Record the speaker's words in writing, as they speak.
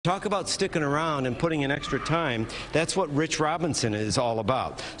Talk about sticking around and putting in extra time. That's what Rich Robinson is all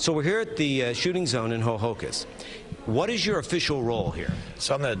about. So we're here at the shooting zone in ho-ho-kus. What is your official role here?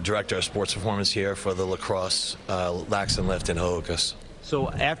 So I'm the director of sports performance here for the lacrosse, lax and lift in ho-ho-kus.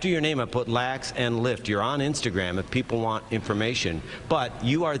 So after your name, I put lax and lift. You're on Instagram if people want information. But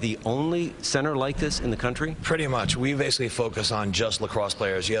you are the only center like this in the country? Pretty much. We basically focus on just lacrosse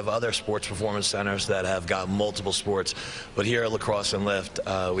players. You have other sports performance centers that have got multiple sports. But here at Lacrosse and Lift,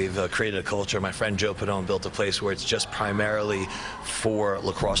 we've created a culture. My friend Joe Padone built a place where it's just primarily for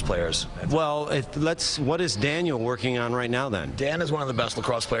lacrosse players. Well, what is Daniel working on right now then? Dan is one of the best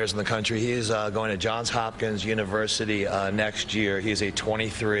lacrosse players in the country. He's going to Johns Hopkins University next year. He's a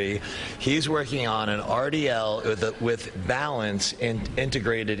 23. He's working on an RDL with balance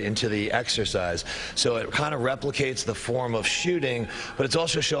integrated into the exercise. So it kind of replicates the form of shooting, but it's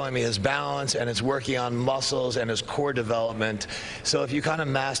also showing me his balance, and it's working on muscles and his core development. So if you kind of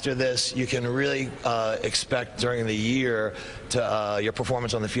master this, you can really expect during the year to your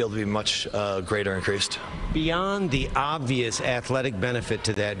performance on the field to be much greater increased. Beyond the obvious athletic benefit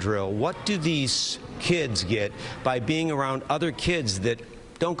to that drill, what do these kids get by being around other kids that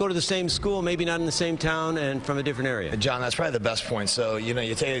don't go to the same school, maybe not in the same town, and from a different area? John, that's probably the best point. So, you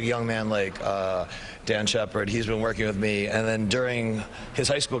take a young man like Dan Shepard. He's been working with me, and then during his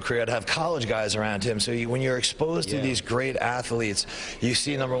high school career, I'd have college guys around him. So when you're exposed to these great athletes, you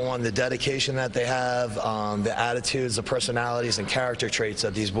see, number one, the dedication that they have, the attitudes, the personalities, and character traits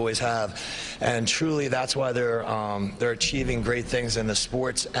that these boys have. And truly, that's why they're achieving great things in the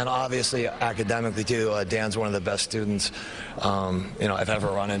sports, and obviously academically, too. Dan's one of the best students, I've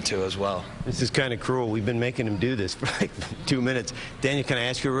ever run into as well. This is kind of cruel. We've been making him do this for like 2 minutes. Daniel, can I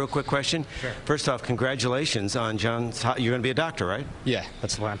ask you a real quick question? Sure. First off, congratulations on John's. You're going to be a doctor, right? Yeah,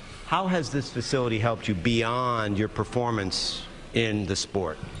 that's the plan. How has this facility helped you beyond your performance in the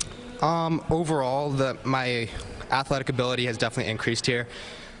sport? Overall, my athletic ability has definitely increased here.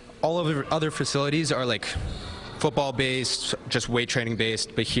 All of the other facilities are like football-based, just weight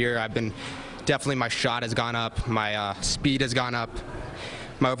training-based, but here definitely my shot has gone up, my speed has gone up,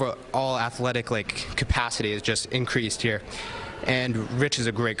 my overall athletic capacity has just increased here. And Rich is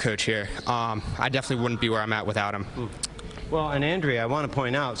a great coach here. I definitely wouldn't be where I'm at without him. Well, and Andrea, I want to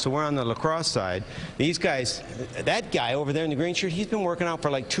point out, so we're on the lacrosse side. These guys, that guy over there in the green shirt, he's been working out for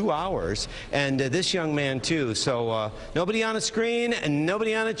like 2 hours, and this young man too. So nobody on a screen and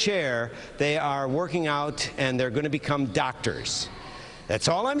nobody on a chair. They are working out, and they're going to become doctors. That's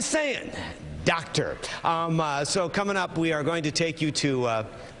all I'm saying. Doctor. So coming up, we are going to take you to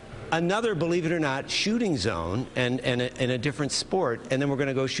another, believe it or not, shooting zone and in a different sport, and then we're going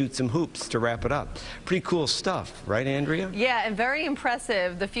to go shoot some hoops to wrap it up. Pretty cool stuff, right, Andrea? Yeah, and very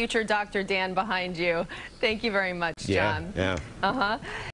impressive, the future Dr. Dan behind you. Thank you very much, John. Yeah. Uh-huh.